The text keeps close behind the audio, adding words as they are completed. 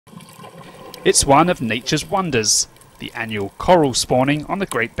It's one of nature's wonders, the annual coral spawning on the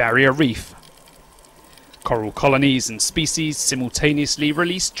Great Barrier Reef. Coral colonies and species simultaneously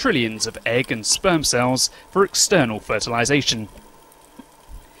release trillions of egg and sperm cells for external fertilization.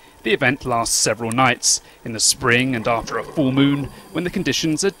 The event lasts several nights, in the spring and after a full moon, when the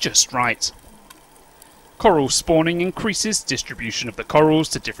conditions are just right. Coral spawning increases distribution of the corals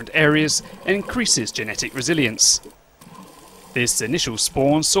to different areas and increases genetic resilience. This initial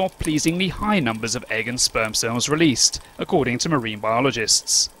spawn saw pleasingly high numbers of egg and sperm cells released, according to marine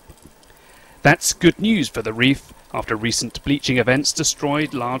biologists. That's good news for the reef, after recent bleaching events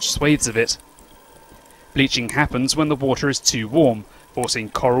destroyed large swathes of it. Bleaching happens when the water is too warm, forcing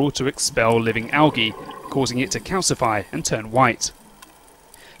coral to expel living algae, causing it to calcify and turn white.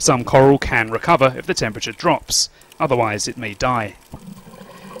 Some coral can recover if the temperature drops, otherwise it may die.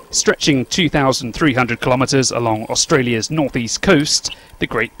 Stretching 2,300 kilometres along Australia's northeast coast, the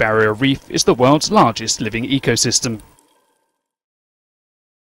Great Barrier Reef is the world's largest living ecosystem.